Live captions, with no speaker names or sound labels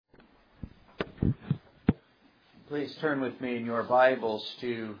Please turn with me in your Bibles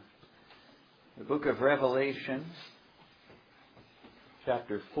to the book of Revelation,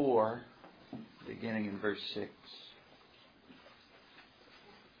 chapter 4, beginning in verse 6.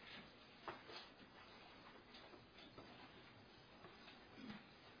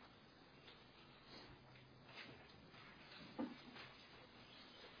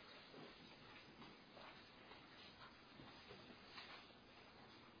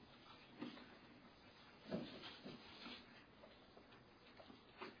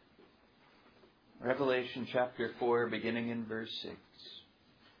 Revelation chapter 4, beginning in verse 6.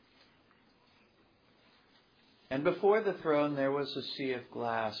 And before the throne there was a sea of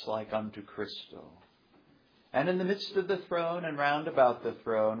glass like unto crystal. And in the midst of the throne and round about the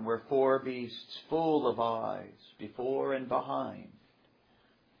throne were four beasts full of eyes, before and behind.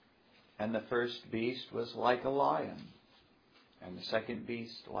 And the first beast was like a lion, and the second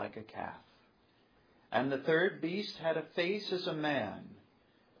beast like a calf. And the third beast had a face as a man,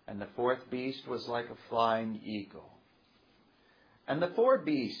 and the fourth beast was like a flying eagle. And the four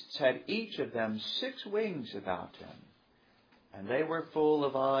beasts had each of them 6 wings about him, and they were full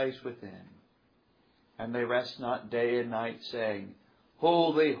of eyes within. And they rest not day and night, saying,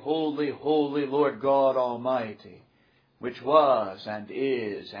 Holy, holy, holy, Lord God Almighty, which was and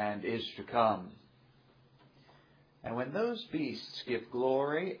is to come. And when those beasts give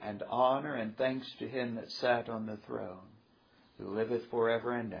glory and honor and thanks to him that sat on the throne, who liveth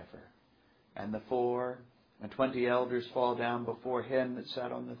forever and ever. And the 24 elders fall down before him that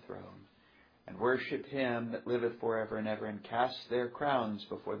sat on the throne, and worship him that liveth forever and ever, and cast their crowns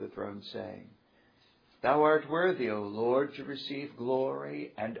before the throne, saying, Thou art worthy, O Lord, to receive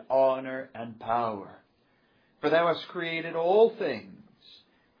glory and honor and power. For thou hast created all things,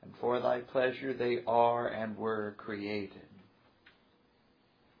 and for thy pleasure they are and were created.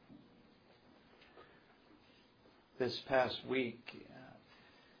 This past week,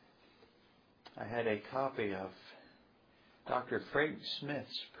 I had a copy of Dr. Frank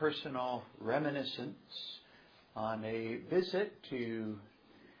Smith's personal reminiscence on a visit to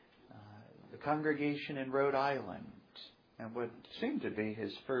the congregation in Rhode Island, and what seemed to be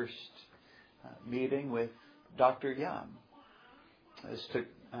his first meeting with Dr. Young. This took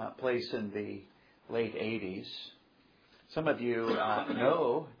place in the late 80s. Some of you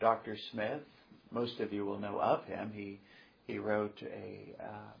know Dr. Smith. Most of you will know of him. He wrote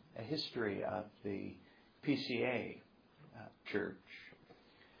a history of the PCA church.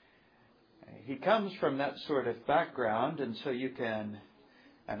 He comes from that sort of background, and so you can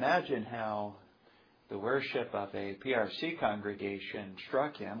imagine how the worship of a PRC congregation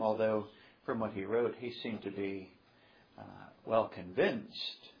struck him, although from what he wrote, he seemed to be well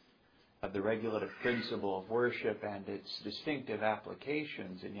convinced of the regulative principle of worship and its distinctive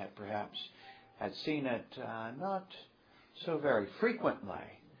applications, and yet perhaps had seen it not so very frequently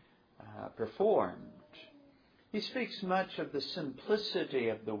performed. He speaks much of the simplicity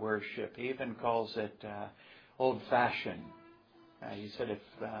of the worship. He even calls it old-fashioned. He said if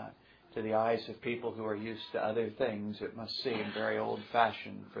to the eyes of people who are used to other things, it must seem very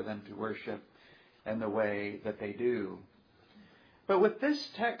old-fashioned for them to worship in the way that they do. But with this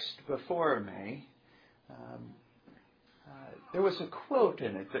text before me, there was a quote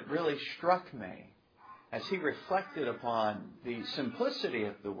in it that really struck me as he reflected upon the simplicity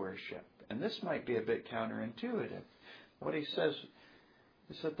of the worship. And this might be a bit counterintuitive. What he says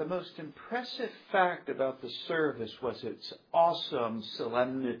is that the most impressive fact about the service was its awesome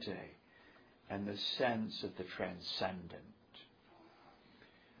solemnity and the sense of the transcendent.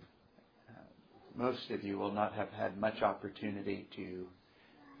 Most of you will not have had much opportunity to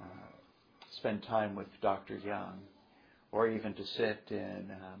spend time with Dr. Young, or even to sit in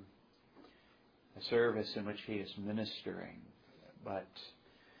a service in which he is ministering. But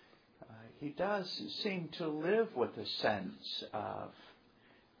he does seem to live with a sense of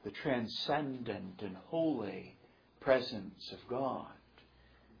the transcendent and holy presence of God.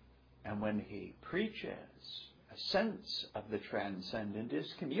 And when he preaches, a sense of the transcendent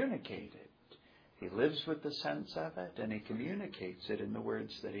is communicated. He lives with the sense of it, and he communicates it in the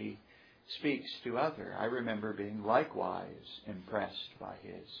words that he speaks to others. I remember being likewise impressed by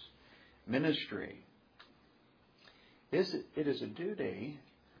his ministry. It is a duty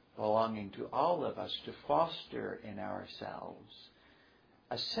belonging to all of us to foster in ourselves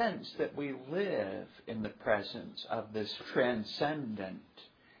a sense that we live in the presence of this transcendent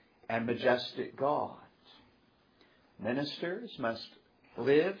and majestic God. Ministers must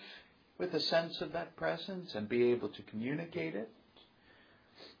live with a sense of that presence and be able to communicate it.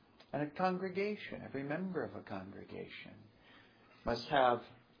 And a congregation, every member of a congregation, must have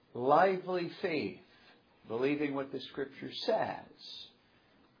lively faith believing what the Scripture says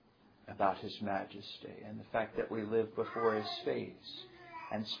about His majesty and the fact that we live before His face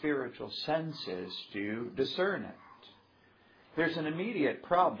and spiritual senses to discern it. There's an immediate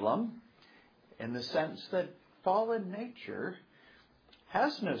problem in the sense that fallen nature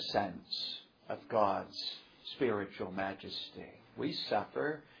has no sense of God's spiritual majesty. We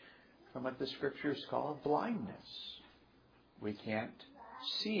suffer from what the Scriptures call blindness. We can't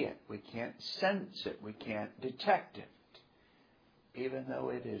see it. We can't sense it. We can't detect it, even though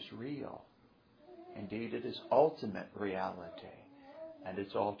it is real. Indeed, it is ultimate reality, and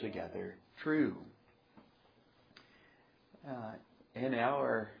it's altogether true. In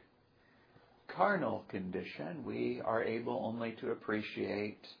our carnal condition, we are able only to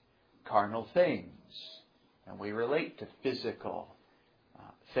appreciate carnal things, and we relate to physical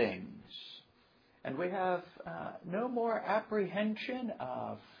things. And we have no more apprehension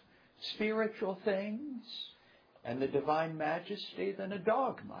of spiritual things and the divine majesty than a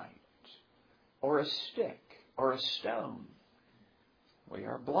dog might, or a stick, or a stone. We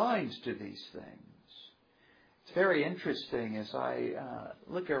are blind to these things. It's very interesting as I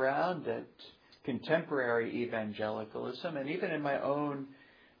look around at contemporary evangelicalism, and even in my own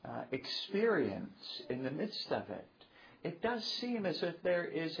experience in the midst of it, it does seem as if there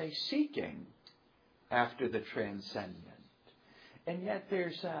is a seeking after the transcendent. And yet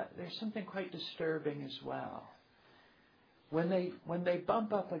there's something quite disturbing as well. When they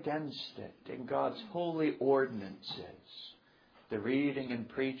bump up against it in God's holy ordinances, the reading and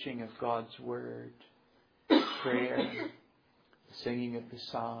preaching of God's Word, prayer, the singing of the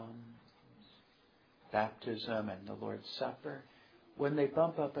Psalms, baptism and the Lord's Supper, when they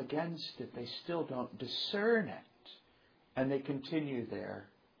bump up against it, they still don't discern it, and they continue their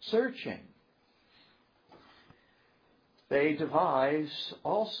searching. They devise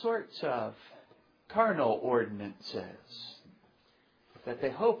all sorts of carnal ordinances that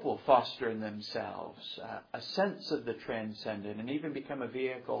they hope will foster in themselves a sense of the transcendent and even become a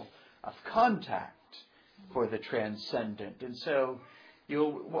vehicle of contact for the transcendent. And so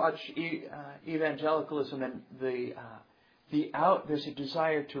you'll watch evangelicalism, and there's a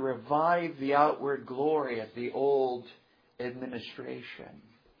desire to revive the outward glory of the old administration.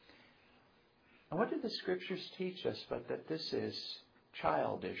 And what do the Scriptures teach us but that this is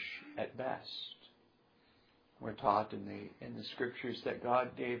childish at best? We're taught in the Scriptures that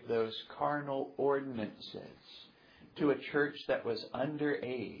God gave those carnal ordinances to a church that was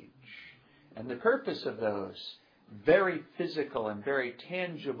underage. And the purpose of those very physical and very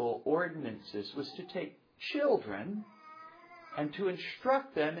tangible ordinances was to take children and to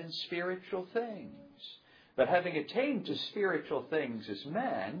instruct them in spiritual things. But having attained to spiritual things as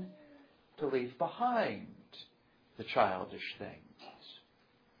men, to leave behind the childish things.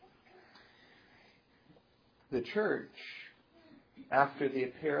 The church, after the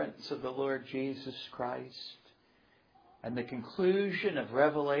appearance of the Lord Jesus Christ and the conclusion of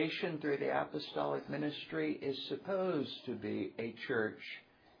revelation through the apostolic ministry, is supposed to be a church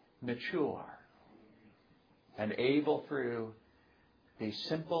mature and able through these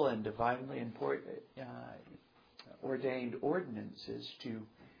simple and divinely ordained ordinances to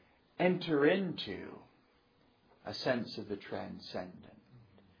enter into a sense of the transcendent,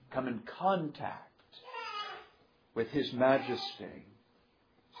 come in contact with His majesty.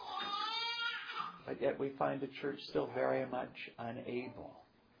 But yet we find the church still very much unable.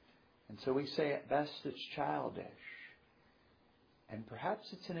 And so we say at best it's childish. And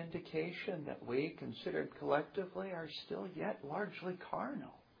perhaps it's an indication that we, considered collectively, are still yet largely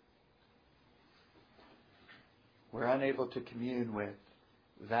carnal. We're unable to commune with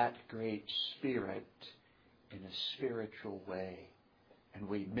that great Spirit in a spiritual way, and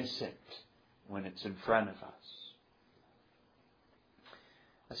we miss it when it's in front of us.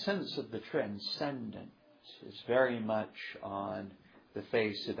 A sense of the transcendent is very much on the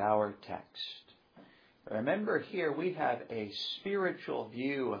face of our text. Remember, here we have a spiritual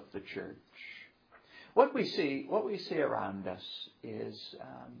view of the church. What we see around us is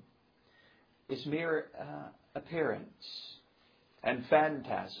mere appearance and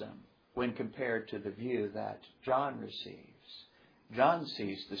phantasm when compared to the view that John receives. John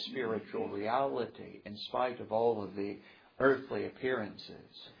sees the spiritual reality in spite of all of the earthly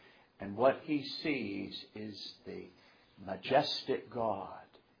appearances. And what he sees is the majestic God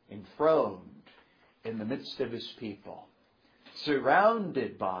enthroned in the midst of His people,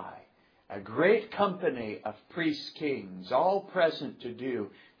 surrounded by a great company of priest kings, all present to do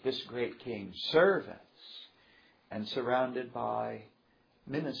this great King's service, and surrounded by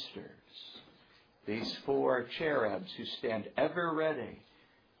ministers, these 4 cherubs who stand ever ready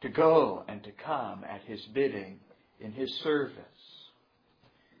to go and to come at his bidding in his service.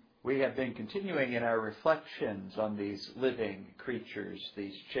 We have been continuing in our reflections on these living creatures,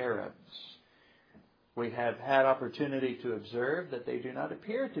 these cherubs. We have had opportunity to observe that they do not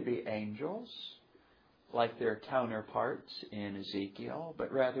appear to be angels, like their counterparts in Ezekiel,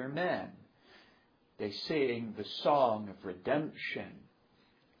 but rather men. They sing the song of redemption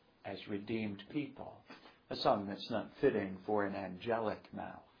as redeemed people, a song that's not fitting for an angelic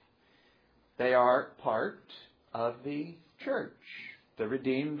mouth. They are part of the church, the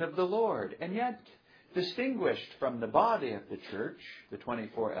redeemed of the Lord, and yet distinguished from the body of the church, the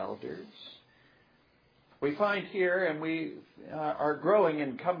 24 elders. We find here, and we are growing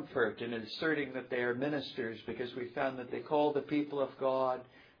in comfort in asserting that they are ministers, because we found that they call the people of God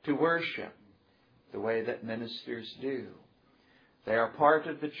to worship the way that ministers do. They are part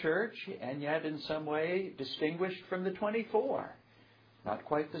of the church, and yet in some way distinguished from the 24. Not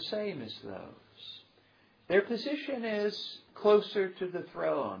quite the same as those. Their position is closer to the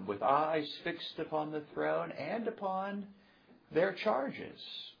throne, with eyes fixed upon the throne and upon their charges,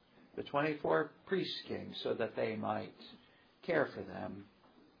 the 24 priest kings, so that they might care for them.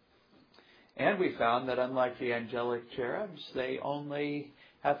 And we found that unlike the angelic cherubs, they only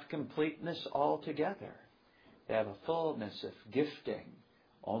have completeness altogether. They have a fullness of gifting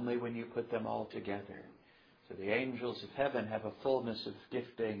only when you put them all together. So the angels of heaven have a fullness of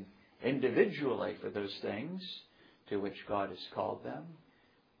gifting individually for those things to which God has called them.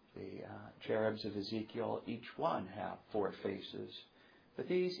 The cherubs of Ezekiel, each one have 4 faces. But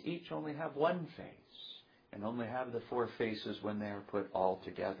these each only have one face, and only have the 4 faces when they are put all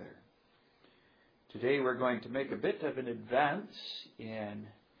together. Today we're going to make a bit of an advance in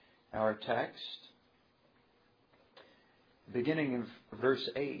our text, beginning in verse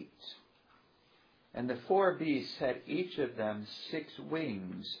 8. And the 4 beasts had each of them 6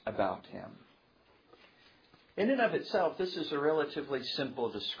 wings about him. In and of itself, this is a relatively simple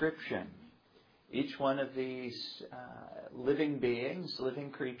description. Each one of these living beings,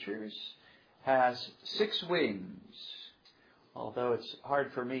 living creatures, has 6 wings. Although it's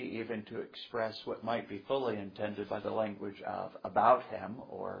hard for me even to express what might be fully intended by the language of about him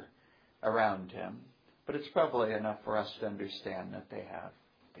or around him. But it's probably enough for us to understand that they have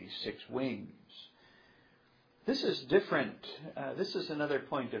these 6 wings. This is different. This is another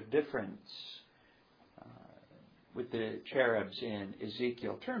point of difference with the cherubs in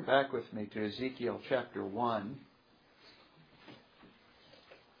Ezekiel. Turn back with me to Ezekiel chapter 1.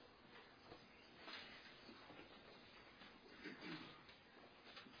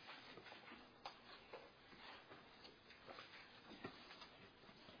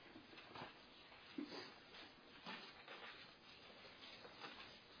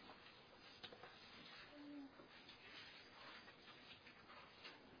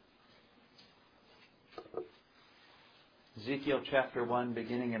 Ezekiel chapter 1,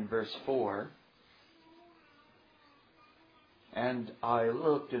 beginning in verse 4. And I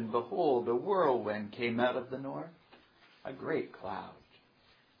looked, and behold, a whirlwind came out of the north, a great cloud,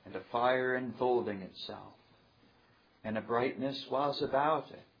 and a fire enfolding itself, and a brightness was about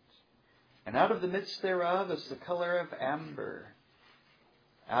it. And out of the midst thereof is the color of amber,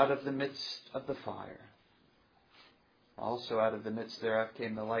 out of the midst of the fire. Also out of the midst thereof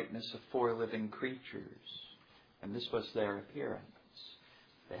came the likeness of 4 living creatures. And this was their appearance.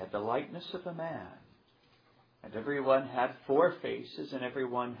 They had the likeness of a man. And every one had 4 faces, and every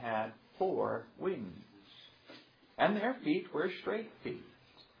one had 4 wings. And their feet were straight feet.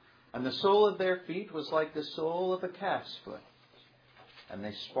 And the sole of their feet was like the sole of a calf's foot. And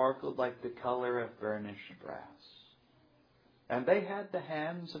they sparkled like the color of burnished brass. And they had the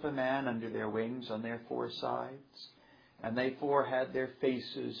hands of a man under their wings on their 4 sides. And they 4 had their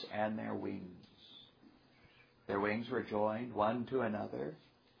faces and their wings. Their wings were joined one to another.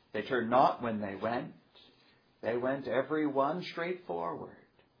 They turned not when they went. They went every one straight forward.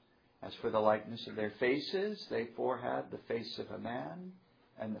 As for the likeness of their faces, they 4 had the face of a man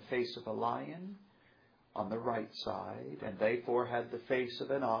and the face of a lion on the right side, and they 4 had the face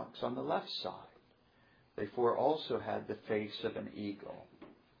of an ox on the left side. They 4 also had the face of an eagle.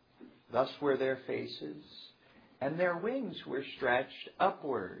 Thus were their faces, and their wings were stretched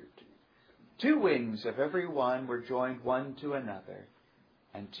upward. 2 wings of every one were joined one to another,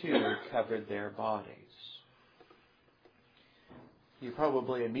 and 2 covered their bodies. You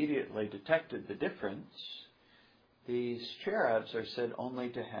probably immediately detected the difference. These cherubs are said only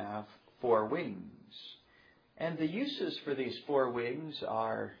to have 4 wings. And the uses for these 4 wings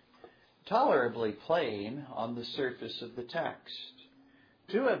are tolerably plain on the surface of the text.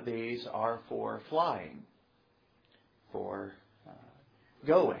 2 of these are for flying, for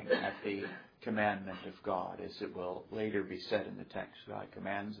going at the commandment of God, as it will later be said in the text. God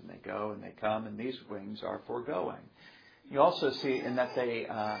commands and they go and they come, and these wings are for going. You also see in that they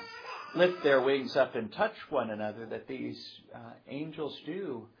lift their wings up and touch one another, that these angels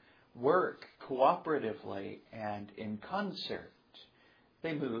do work cooperatively and in concert.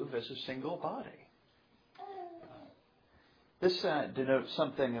 They move as a single body. This denotes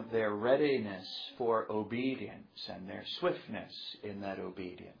something of their readiness for obedience and their swiftness in that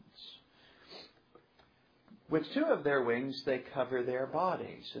obedience. With two of their wings, they cover their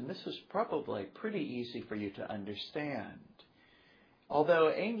bodies, and this is probably pretty easy for you to understand. Although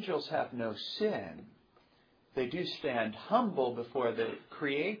angels have no sin, they do stand humble before the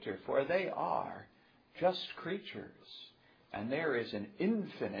Creator, for they are just creatures, and there is an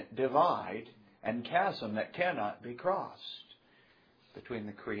infinite divide and chasm that cannot be crossed between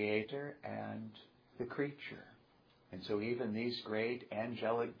the Creator and the creature. And so even these great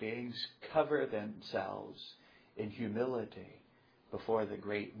angelic beings cover themselves in humility before the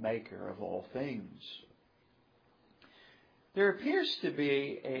great Maker of all things. There appears to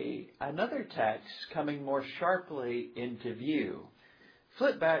be another text coming more sharply into view.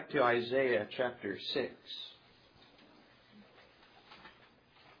 Flip back to Isaiah chapter 6.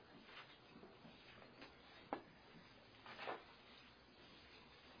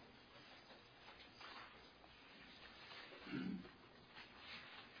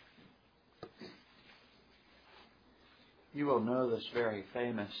 You will know this very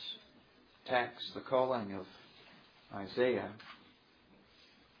famous text, the calling of Isaiah.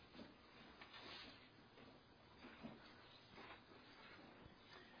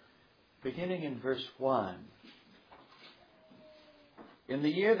 Beginning in verse 1. In the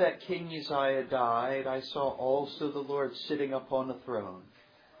year that King Uzziah died, I saw also the Lord sitting upon a throne,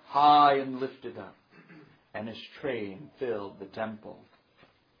 high and lifted up, and his train filled the temple.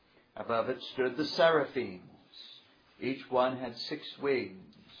 Above it stood the seraphims. Each one had 6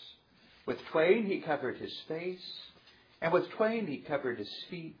 wings. With twain he covered his face, and with twain he covered his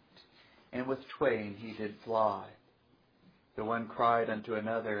feet, and with twain he did fly. The one cried unto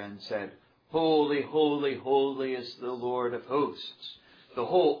another and said, Holy, holy, holy is the Lord of hosts. The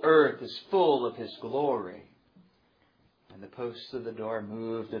whole earth is full of his glory. And the posts of the door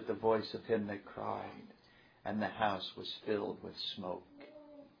moved at the voice of him that cried, and the house was filled with smoke.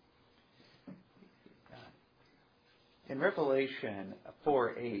 In Revelation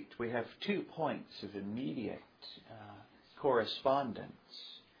 4:8, we have 2 points of immediate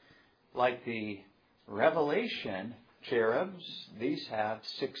correspondence. Like the Revelation cherubs, these have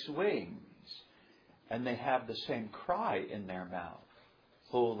 6 wings, and they have the same cry in their mouth.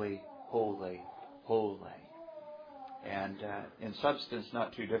 Holy, holy, holy. And in substance,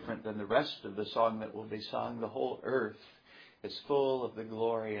 not too different than the rest of the song that will be sung. The whole earth is full of the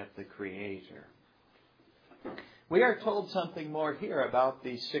glory of the Creator. We are told something more here about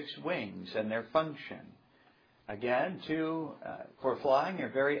these 6 wings and their function. Again, 2 for flying are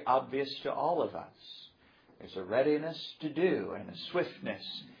very obvious to all of us. There's a readiness to do and a swiftness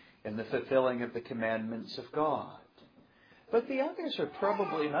in the fulfilling of the commandments of God. But the others are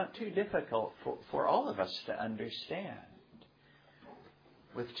probably not too difficult for all of us to understand.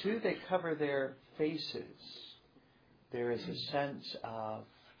 With 2, they cover their faces. There is a sense of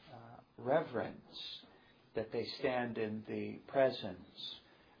reverence that they stand in the presence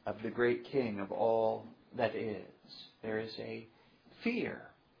of the great King of all that is. There is a fear.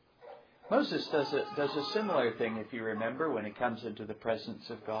 Moses does a similar thing, if you remember, when he comes into the presence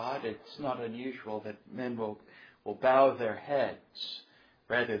of God. It's not unusual that men will bow their heads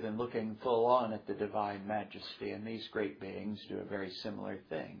rather than looking full on at the divine majesty. And these great beings do a very similar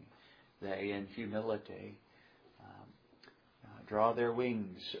thing. They, in humility, draw their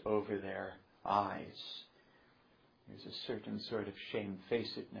wings over their eyes. There's a certain sort of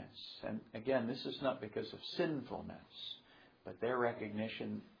shamefacedness. And again, this is not because of sinfulness, but their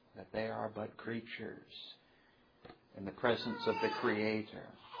recognition that they are but creatures in the presence of the Creator.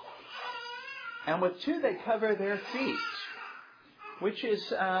 And with 2, they cover their feet, which is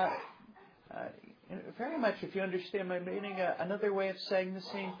very much, if you understand my meaning, another way of saying the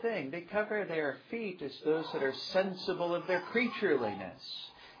same thing. They cover their feet as those that are sensible of their creatureliness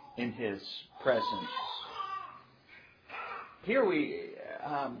in His presence. Here we,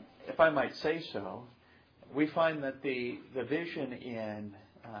 if I might say so, we find that the vision in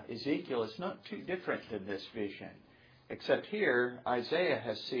Ezekiel is not too different than this vision, except here Isaiah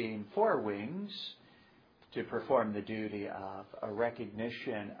has seen 4 wings to perform the duty of a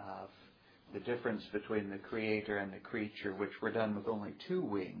recognition of the difference between the Creator and the creature, which were done with only 2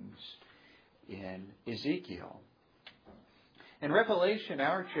 wings in Ezekiel. In Revelation,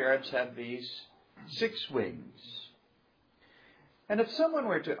 our cherubs have these 6 wings. And if someone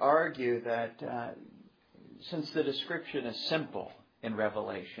were to argue that since the description is simple in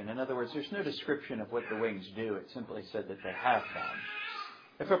Revelation, in other words, there's no description of what the wings do, it simply said that they have them.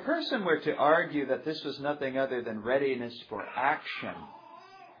 If a person were to argue that this was nothing other than readiness for action,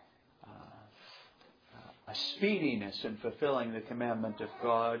 a speediness in fulfilling the commandment of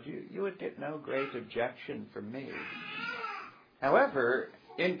God, you would get no great objection from me. However,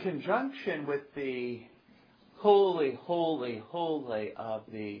 in conjunction with the holy, holy, holy of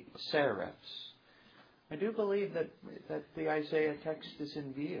the seraphs, I do believe that the Isaiah text is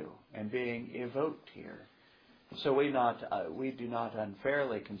in view and being evoked here. So we do not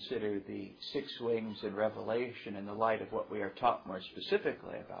unfairly consider the 6 wings in Revelation in the light of what we are taught more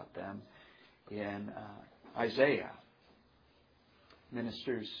specifically about them in Isaiah.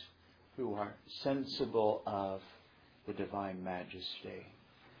 Ministers who are sensible of the divine majesty,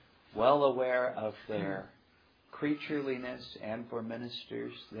 well aware of their creatureliness, and for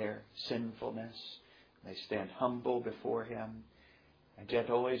ministers, their sinfulness. They stand humble before Him, and yet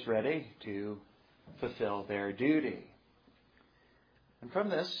always ready to fulfill their duty. And from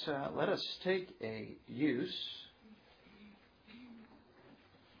this, let us take a use.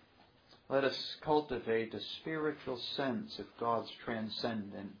 Let us cultivate a spiritual sense of God's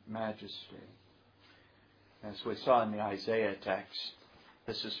transcendent majesty. As we saw in the Isaiah text,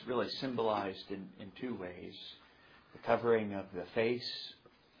 this is really symbolized in 2 ways. The covering of the face,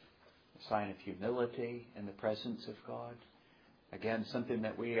 a sign of humility in the presence of God. Again, something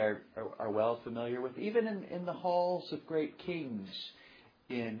that we are well familiar with. Even in the halls of great kings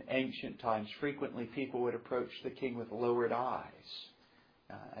in ancient times, frequently people would approach the king with lowered eyes,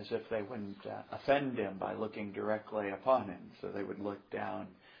 as if they wouldn't offend him by looking directly upon him. So they would look down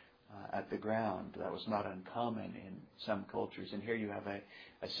at the ground. That was not uncommon in some cultures. And here you have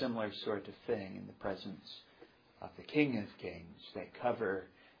a similar sort of thing in the presence of the King of Kings. They cover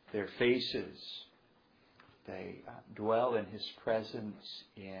their faces. They dwell in His presence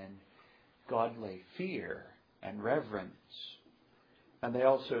in godly fear and reverence. And they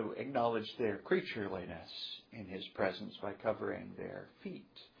also acknowledge their creatureliness in His presence by covering their feet.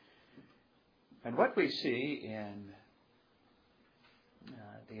 And what we see in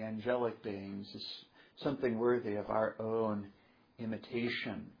the angelic beings is something worthy of our own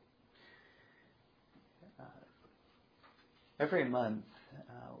imitation. Every month,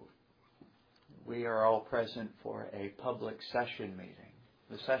 we are all present for a public session meeting.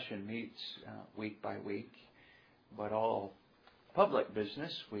 The session meets week by week, but all public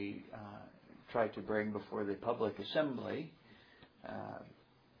business we try to bring before the public assembly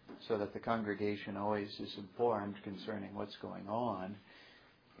so that the congregation always is informed concerning what's going on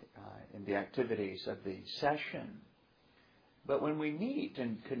in the activities of the session. But when we meet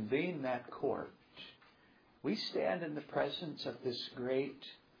and convene that court, we stand in the presence of this great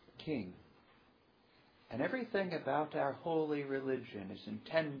King. And everything about our holy religion is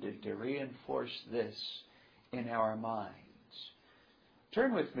intended to reinforce this in our minds.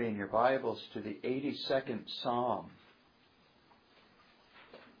 Turn with me in your Bibles to the 82nd Psalm.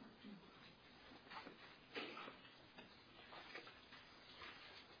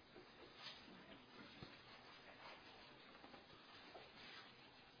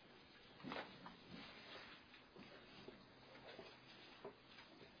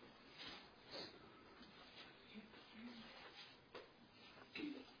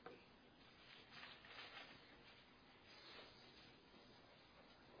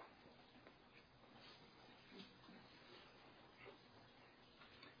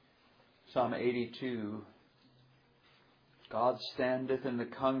 Psalm 82, God standeth in the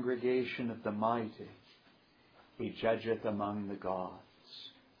congregation of the mighty. He judgeth among the gods.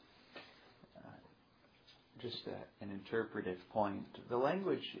 Just an interpretive point. The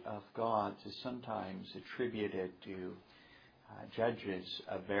language of gods is sometimes attributed to judges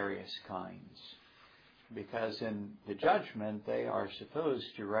of various kinds, because in the judgment they are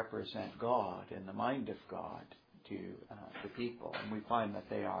supposed to represent God and the mind of God to the people. And we find that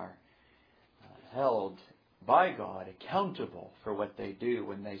they are held by God accountable for what they do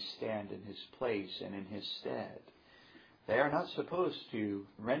when they stand in His place and in His stead. They are not supposed to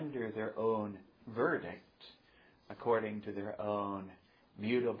render their own verdict according to their own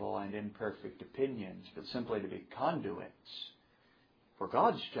mutable and imperfect opinions, but simply to be conduits for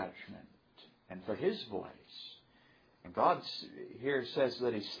God's judgment and for His voice. And God here says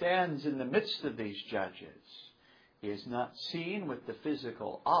that He stands in the midst of these judges. He is not seen with the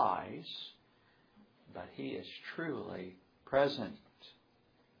physical eyes, but He is truly present.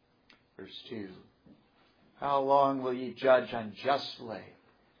 Verse 2, How long will ye judge unjustly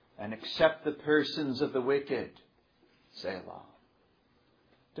and accept the persons of the wicked? Selah.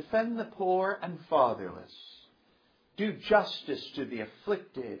 Defend the poor and fatherless. Do justice to the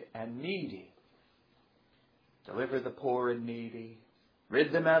afflicted and needy. Deliver the poor and needy.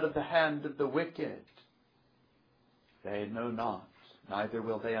 Rid them out of the hand of the wicked. They know not, neither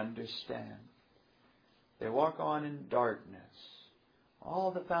will they understand. They walk on in darkness.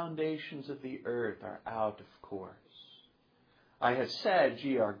 All the foundations of the earth are out of course. I have said,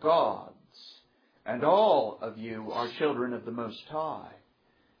 ye are gods, and all of you are children of the Most High.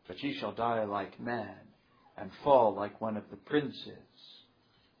 But ye shall die like men, and fall like one of the princes.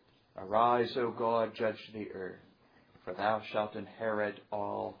 Arise, O God, judge the earth, for thou shalt inherit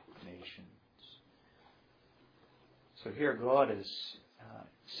all nations. So here God is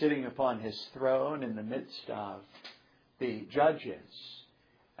sitting upon his throne in the midst of the judges.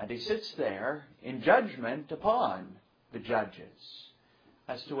 And he sits there in judgment upon the judges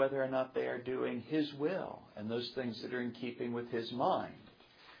as to whether or not they are doing his will and those things that are in keeping with his mind.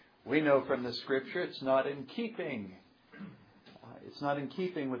 We know from the Scripture it's not in keeping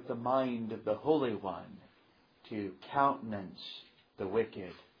with the mind of the Holy One to countenance the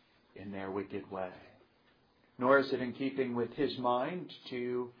wicked in their wicked way. Nor is it in keeping with his mind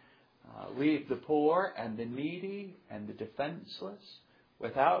to leave the poor and the needy and the defenseless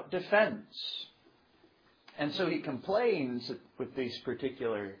without defense. And so he complains with these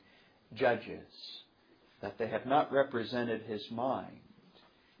particular judges that they have not represented his mind.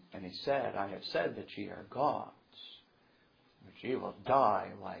 And he said, I have said that ye are gods, but ye will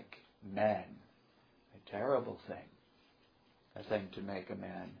die like men. A terrible thing. A thing to make a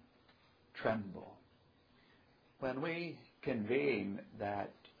man tremble. When we convene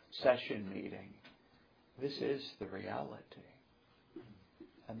that session meeting, this is the reality.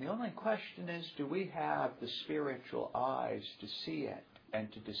 And the only question is, do we have the spiritual eyes to see it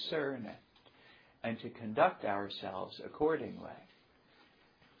and to discern it and to conduct ourselves accordingly?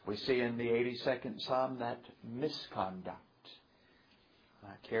 We see in the 82nd Psalm that misconduct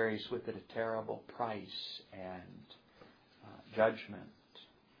carries with it a terrible price and judgment.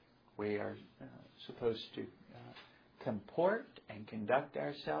 We are supposed to comport and conduct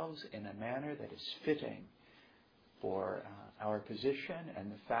ourselves in a manner that is fitting for our position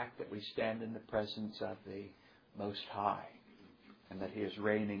and the fact that we stand in the presence of the Most High and that he is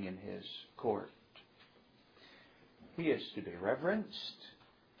reigning in his court. He is to be reverenced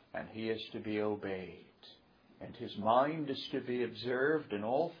and he is to be obeyed, and his mind is to be observed in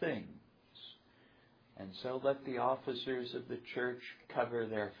all things. And so let the officers of the church cover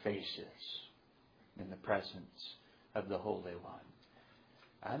their faces in the presence of the Holy One.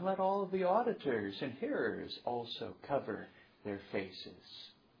 And let all of the auditors and hearers also cover their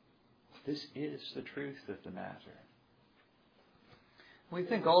faces. This is the truth of the matter. We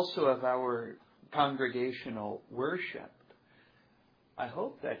think also of our congregational worship. I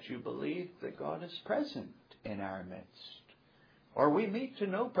hope that you believe that God is present in our midst, or we meet to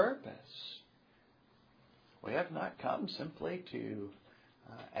no purpose. We have not come simply to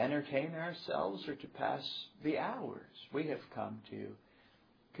entertain ourselves or to pass the hours. We have come to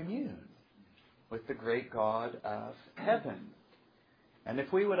commune with the great God of heaven. And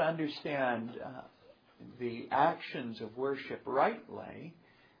if we would understand the actions of worship rightly,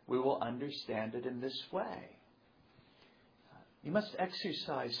 we will understand it in this way. You must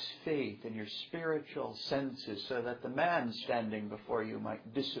exercise faith in your spiritual senses so that the man standing before you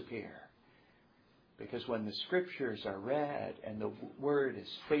might disappear. Because when the Scriptures are read and the Word is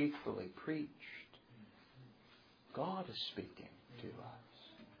faithfully preached, God is speaking to us.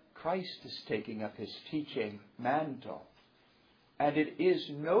 Christ is taking up his teaching mantle. And it is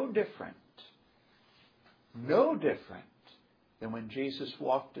no different than when Jesus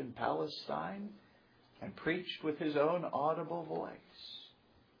walked in Palestine and preached with his own audible voice.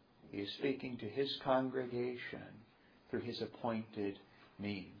 He is speaking to his congregation through his appointed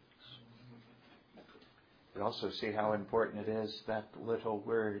means. We also see how important it is, that little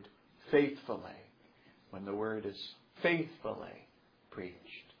word, faithfully, when the word is faithfully preached.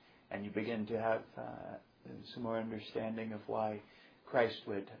 And you begin to have some more understanding of why Christ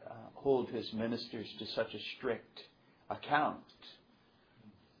would hold his ministers to such a strict account,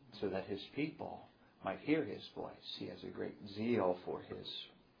 so that his people might hear his voice. He has a great zeal for his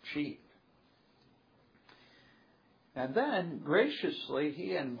sheep. And then, graciously,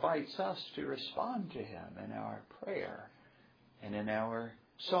 he invites us to respond to him in our prayer and in our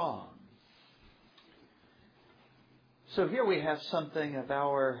song. So here we have something of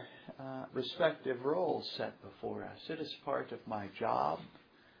our respective roles set before us. It is part of my job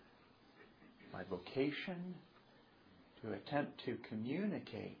my vocation, to attempt to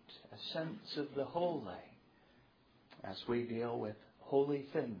communicate a sense of the holy as we deal with holy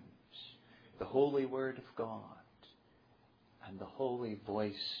things, the holy Word of God, and the holy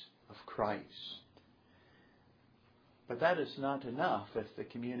voice of Christ. But that is not enough if the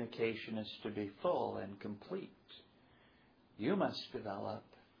communication is to be full and complete. You must develop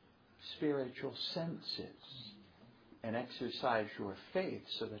spiritual senses and exercise your faith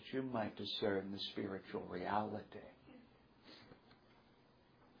so that you might discern the spiritual reality.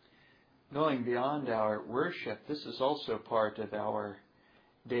 Going beyond our worship, this is also part of our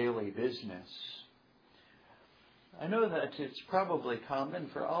daily business. I know that it's probably common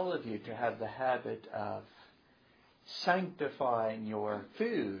for all of you to have the habit of sanctifying your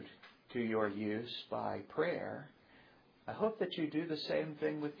food to your use by prayer. I hope that you do the same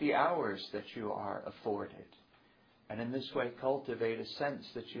thing with the hours that you are afforded, and in this way cultivate a sense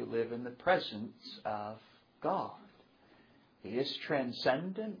that you live in the presence of God. He is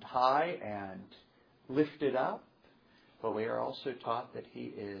transcendent, high, and lifted up, but we are also taught that He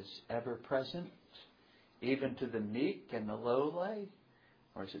is ever present, even to the meek and the lowly,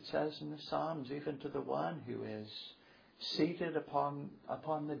 or as it says in the Psalms, even to the one who is seated upon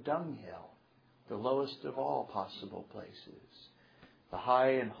the dunghill, the lowest of all possible places. The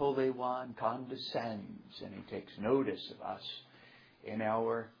high and holy one condescends, and He takes notice of us in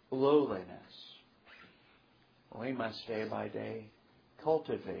our lowliness. We must day by day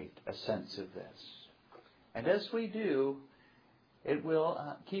cultivate a sense of this. And as we do, it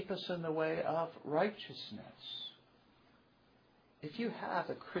will keep us in the way of righteousness. If you have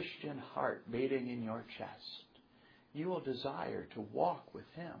a Christian heart beating in your chest, you will desire to walk with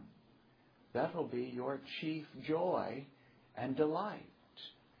Him. That will be your chief joy and delight.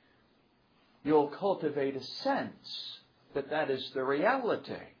 You'll cultivate a sense that that is the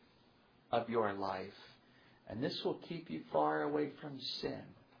reality of your life, and this will keep you far away from sin,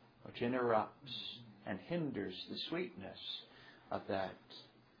 which interrupts and hinders the sweetness of that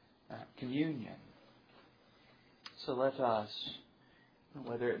communion. So let us,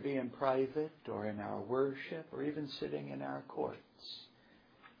 whether it be in private or in our worship or even sitting in our courts,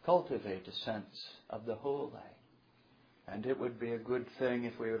 cultivate a sense of the holy. And it would be a good thing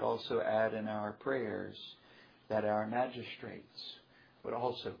if we would also add in our prayers that our magistrates would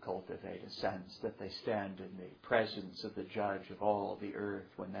also cultivate a sense that they stand in the presence of the judge of all the earth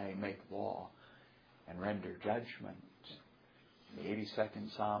when they make law and render judgment. The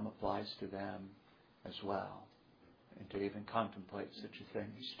 82nd Psalm applies to them as well. And to even contemplate such a thing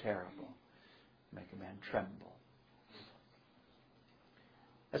is terrible. Make a man tremble.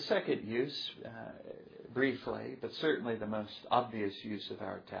 A second use, briefly, but certainly the most obvious use of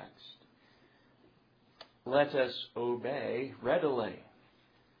our text. Let us obey readily.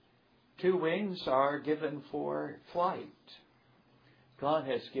 2 wings are given for flight. God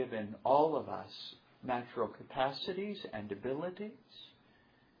has given all of us natural capacities and abilities.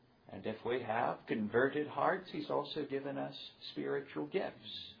 And if we have converted hearts, He's also given us spiritual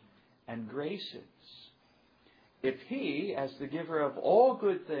gifts and graces. If He, as the giver of all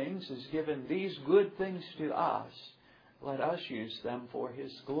good things, has given these good things to us, let us use them for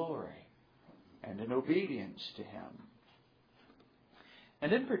His glory and in obedience to Him.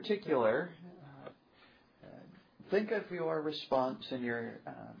 And in particular, think of your response in your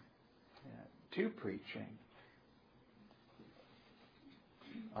to preaching.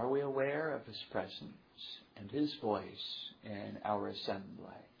 Are we aware of His presence and His voice in our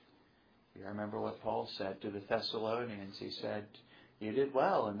assembly? You remember what Paul said to the Thessalonians. He said, "You did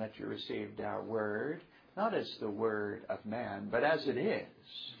well in that you received our word, not as the word of man, but as it is,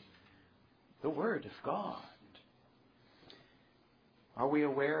 the word of God." Are we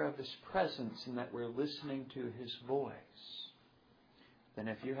aware of His presence and that we're listening to His voice? Then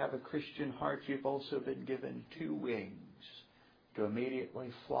if you have a Christian heart, you've also been given 2 wings to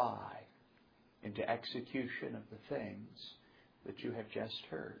immediately fly into execution of the things that you have just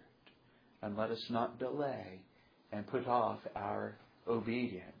heard. And let us not delay and put off our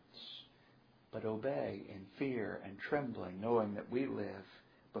obedience, but obey in fear and trembling, knowing that we live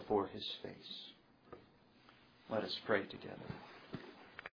before His face. Let us pray together.